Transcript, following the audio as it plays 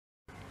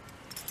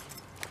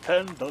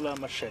$10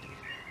 machete.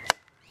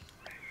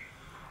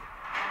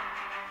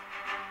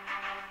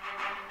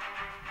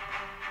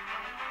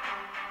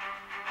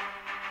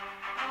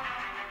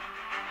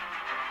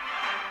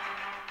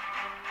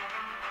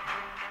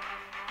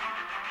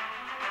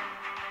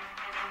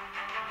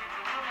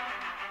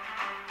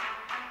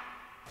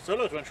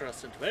 Solo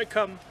adventurers, and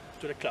welcome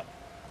to the club.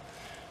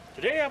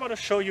 Today I want to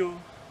show you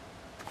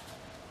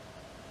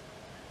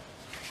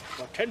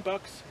what 10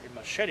 bucks in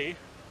machete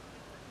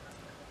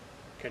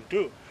can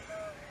do.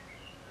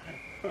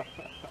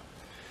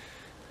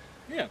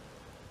 Yeah.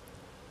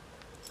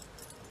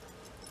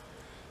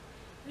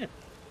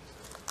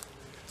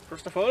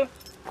 First of all,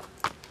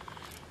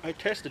 I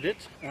tested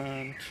it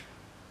and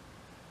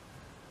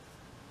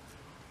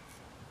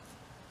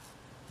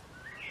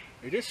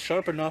it is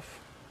sharp enough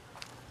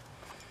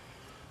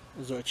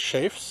so it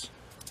shaves.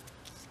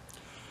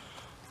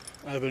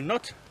 I will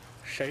not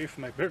shave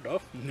my beard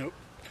off, no.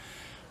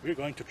 We're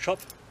going to chop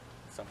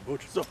some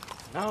wood. So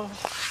now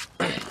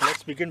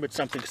let's begin with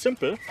something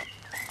simple.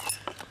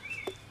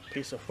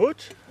 Piece of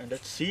wood, and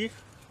let's see.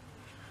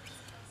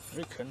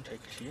 We can take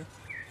it here.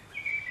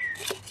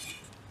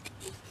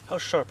 How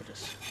sharp it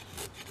is.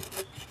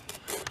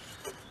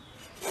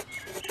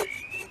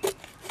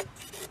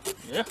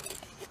 Yeah.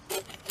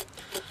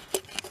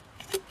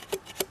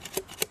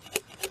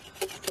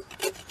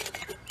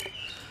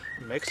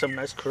 Make some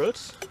nice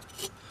curls.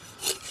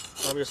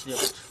 Obviously a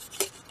bit.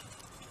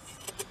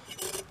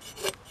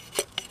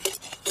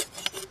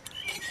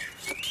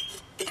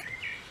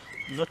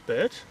 Not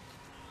bad.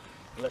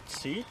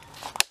 Let's see.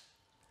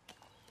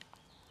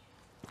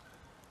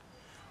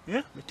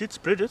 Yeah, we did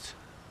split it.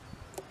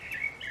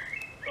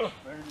 Oh,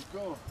 where did it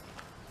go?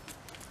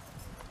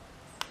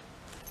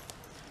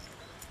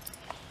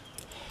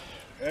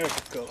 There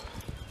it go.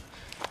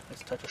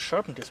 Let's try to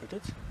sharpen this with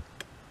it.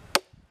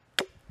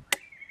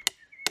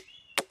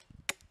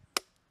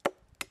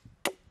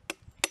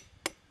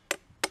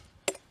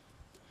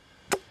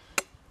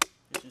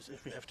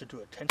 If we have to do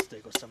a tent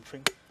stake or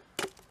something.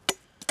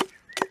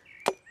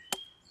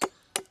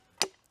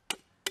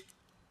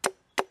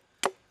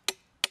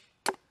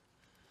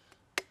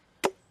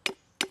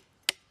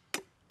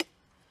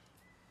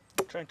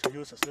 I'm trying to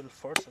use as little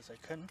force as I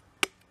can.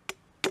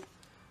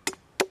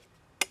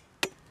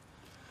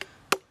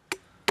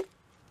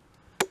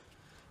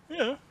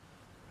 Yeah,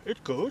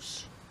 it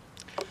goes.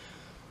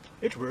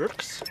 It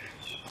works.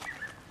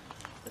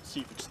 Let's see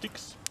if it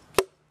sticks.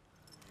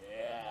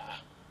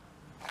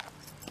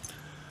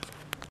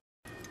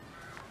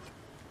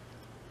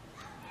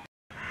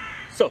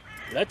 So,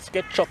 let's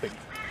get chopping.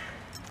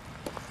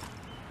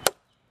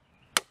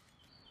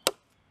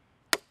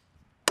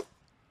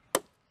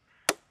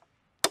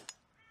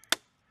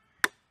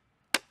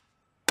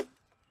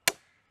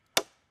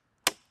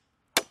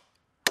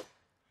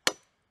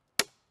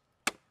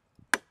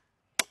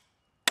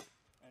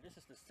 And this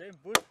is the same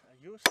wood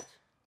I used.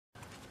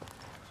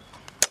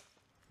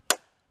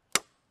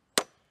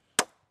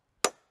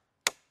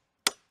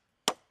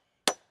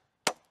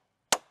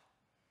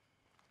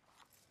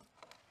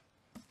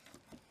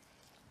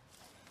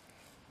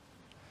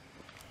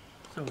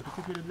 So, to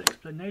give you a little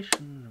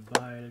explanation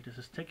while this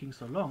is taking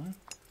so long,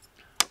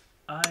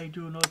 I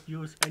do not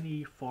use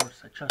any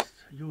force, I just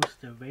use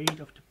the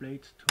weight of the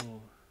blade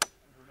to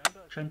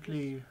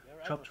gently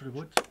chop through the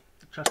wood,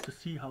 just to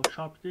see how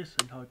sharp it is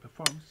and how it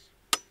performs.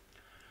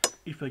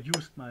 If I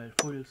used my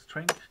full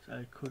strength,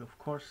 I could of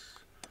course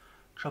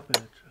chop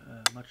it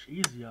much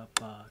easier,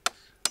 but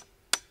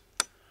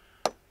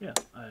yeah,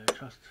 I'm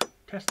just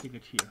testing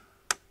it here.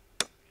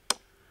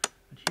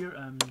 And here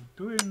I'm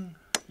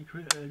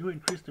do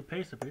increase the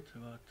pace a bit,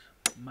 but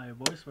my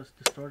voice was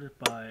distorted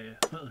by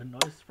the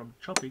noise from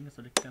chopping,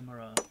 so the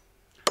camera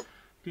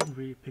didn't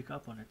really pick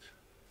up on it.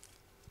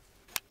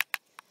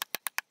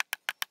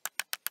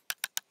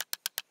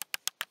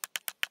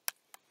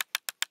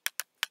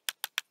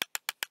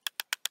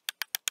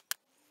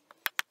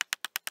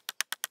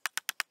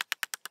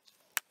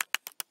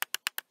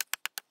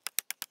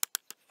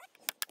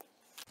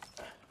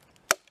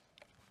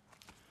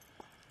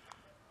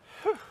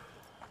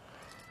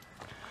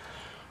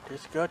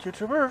 This got you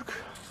to work.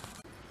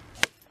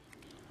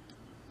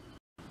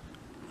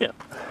 Yeah.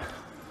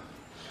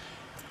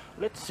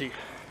 Let's see.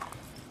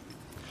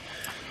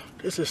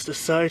 This is the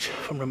side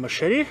from the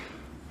machete.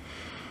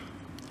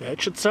 The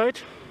hatchet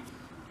side.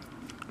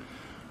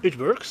 It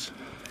works.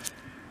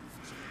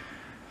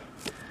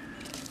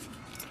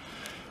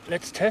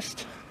 Let's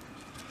test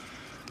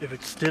if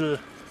it's still.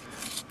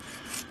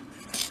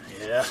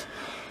 Yeah.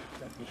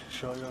 Let me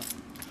show you.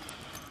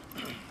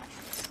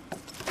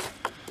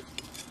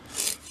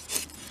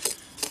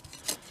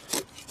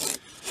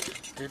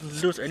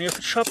 Didn't lose any of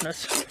its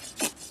sharpness.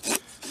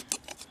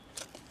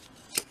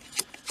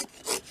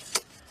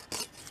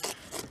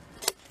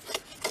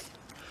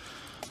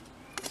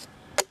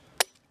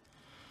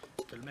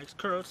 Still makes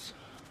curls.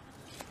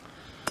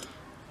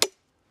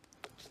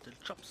 Still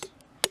chops.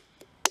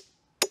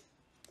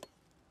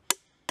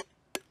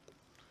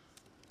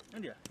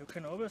 And yeah, you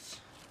can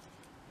always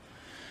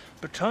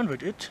return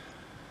with it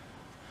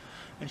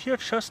And here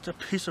just a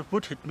piece of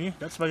wood hit me,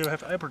 that's why you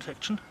have eye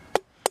protection.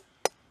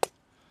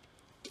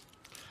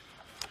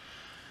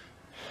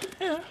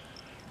 Yeah,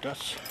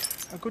 does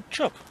a good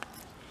job.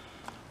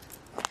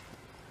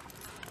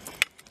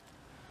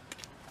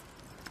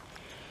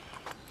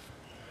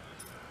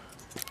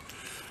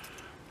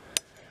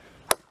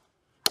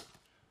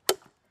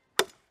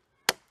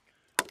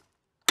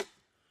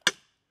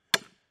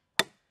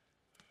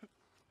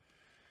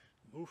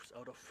 Moves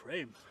out of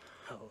frame.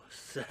 How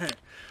sad.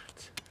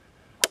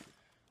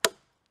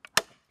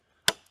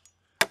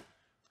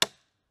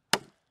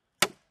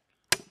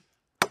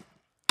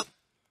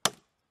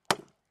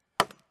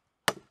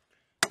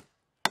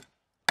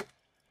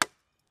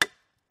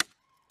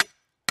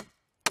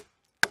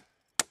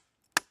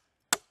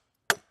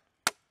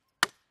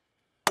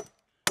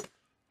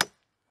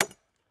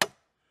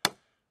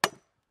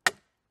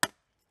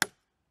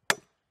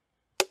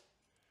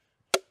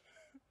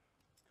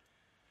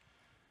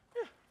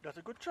 Does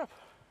a good job.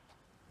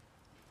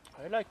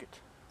 I like it.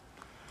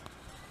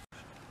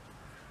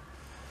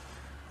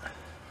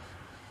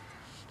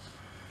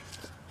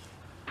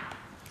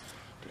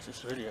 This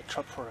is really a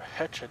job for a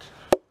hatchet.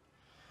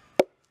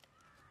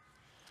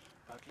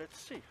 But let's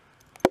see.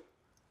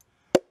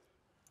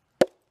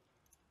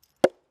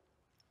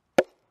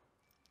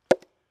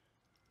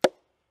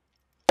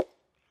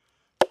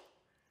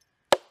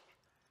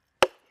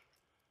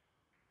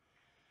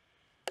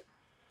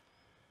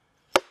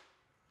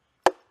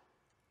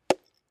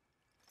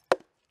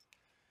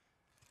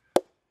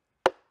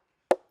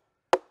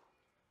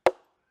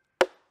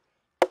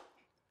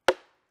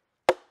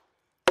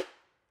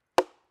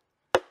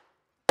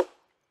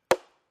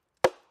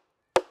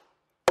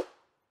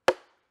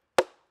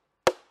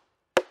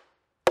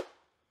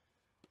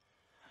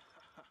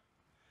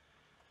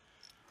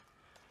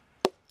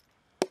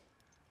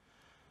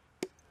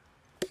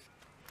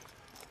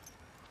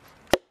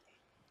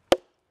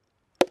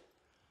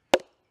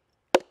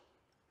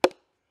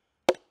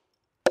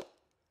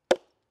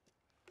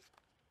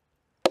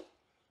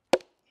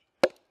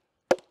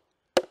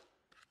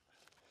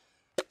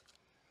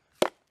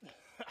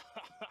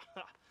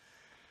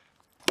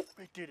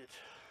 We did it.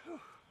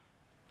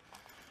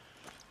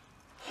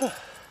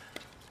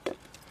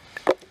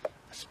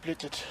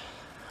 Split it.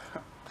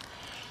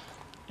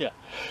 Yeah.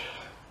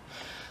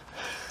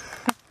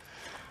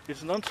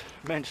 It's not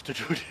meant to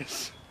do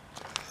this.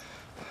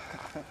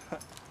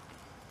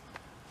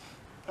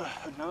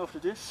 And now after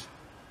this,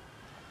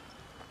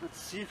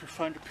 let's see if we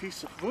find a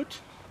piece of wood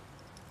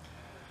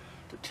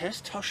to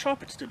test how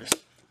sharp it still is.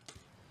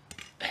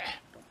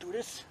 Don't do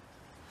this.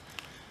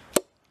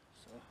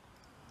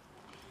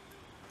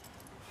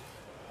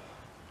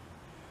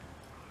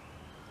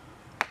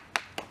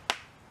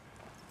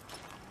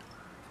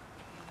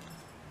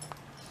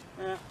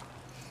 Yeah,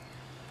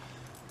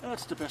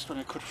 that's the best one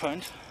I could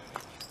find.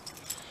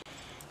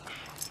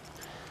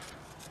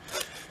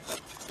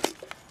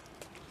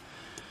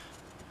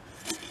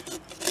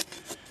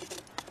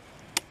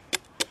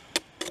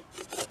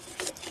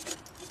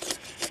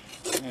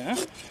 Yeah,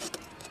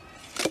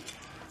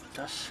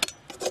 does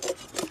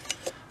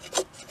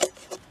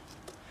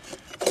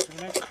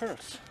make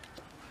curls.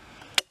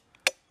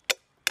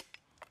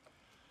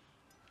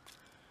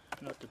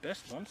 Not the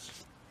best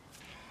ones.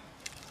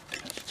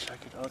 Let's check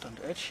it out on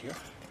the edge here.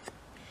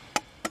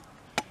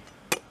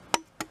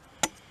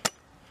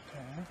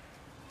 Okay.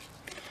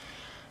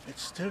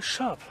 It's still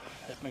sharp.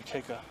 Let me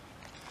take a...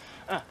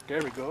 Ah,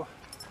 there we go.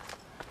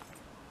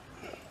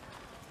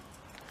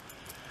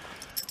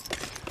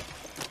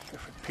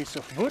 Different piece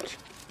of wood.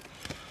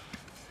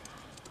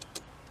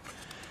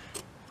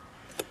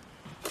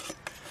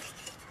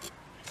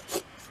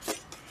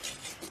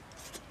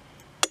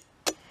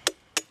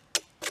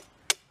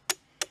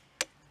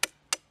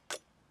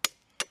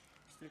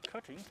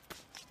 Cutting.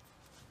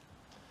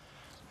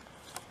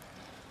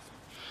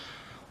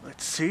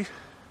 Let's see.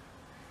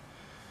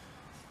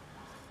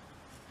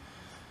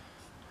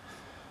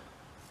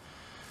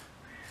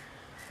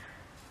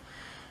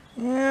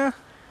 Yeah,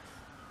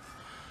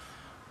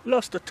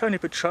 lost a tiny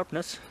bit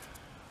sharpness.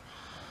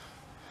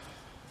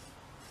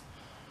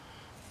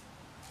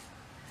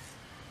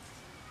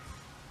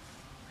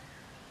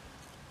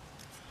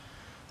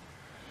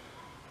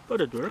 But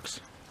it works.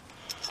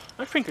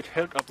 I think it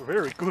held up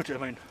very good. I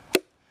mean,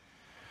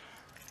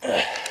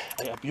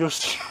 I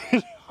abused it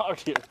really hard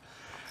here.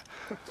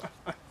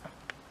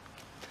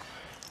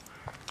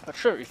 But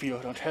sure, if you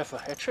don't have a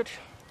hatchet,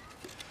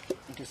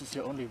 and this is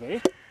your only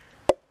way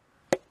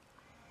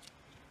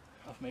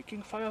of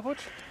making firewood,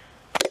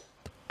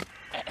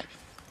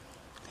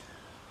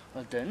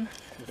 well then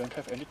you don't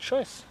have any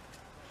choice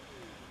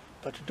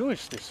but to do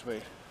it this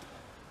way.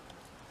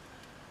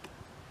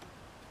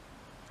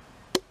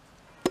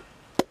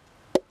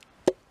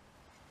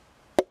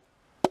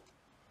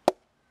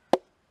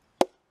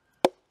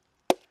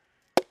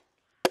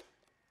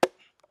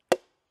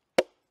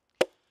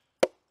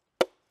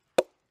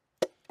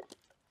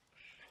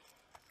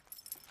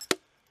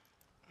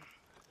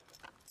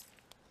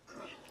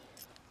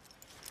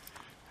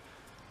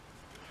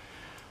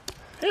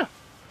 Yeah,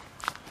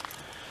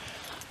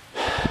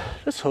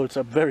 this holds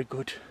up very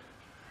good.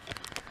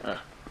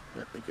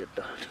 Let me get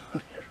down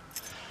here.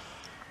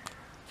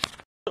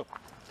 So,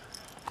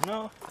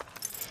 now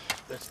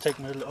let's take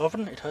my little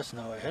oven, it has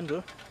now a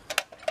handle,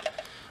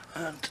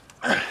 and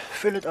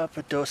fill it up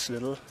with those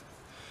little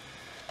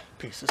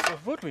pieces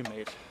of wood we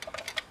made.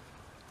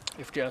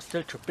 If they are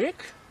still too big,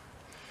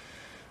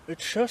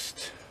 it's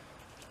just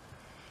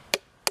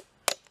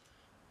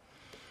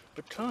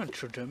turn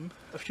through them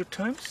a few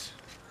times,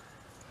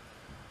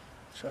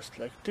 just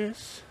like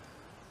this.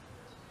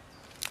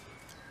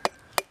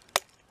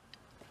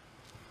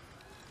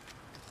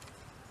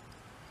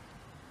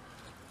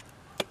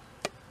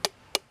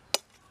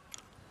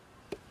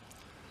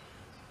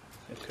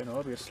 You can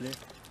obviously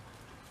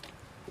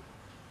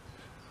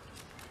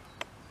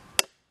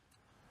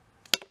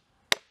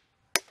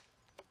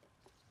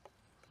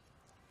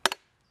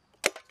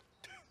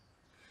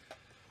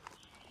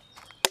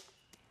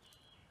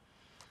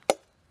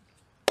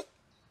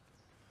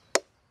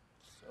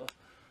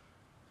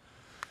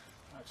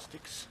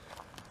sticks.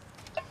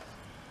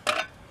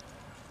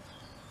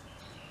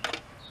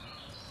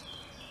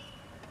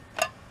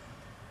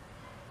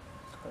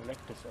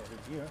 Collect this over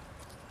here.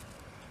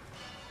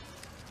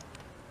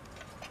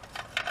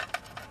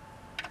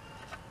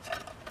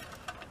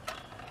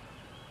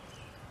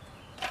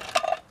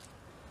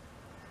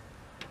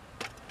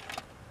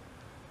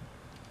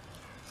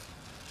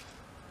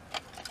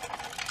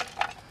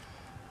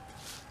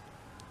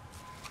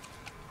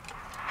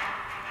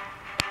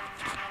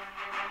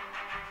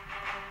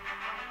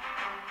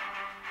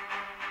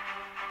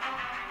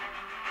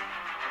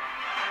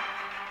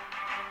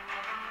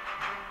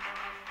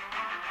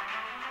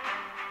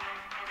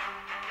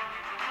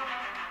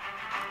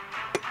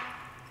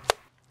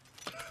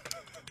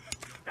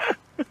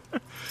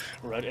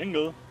 Right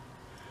angle.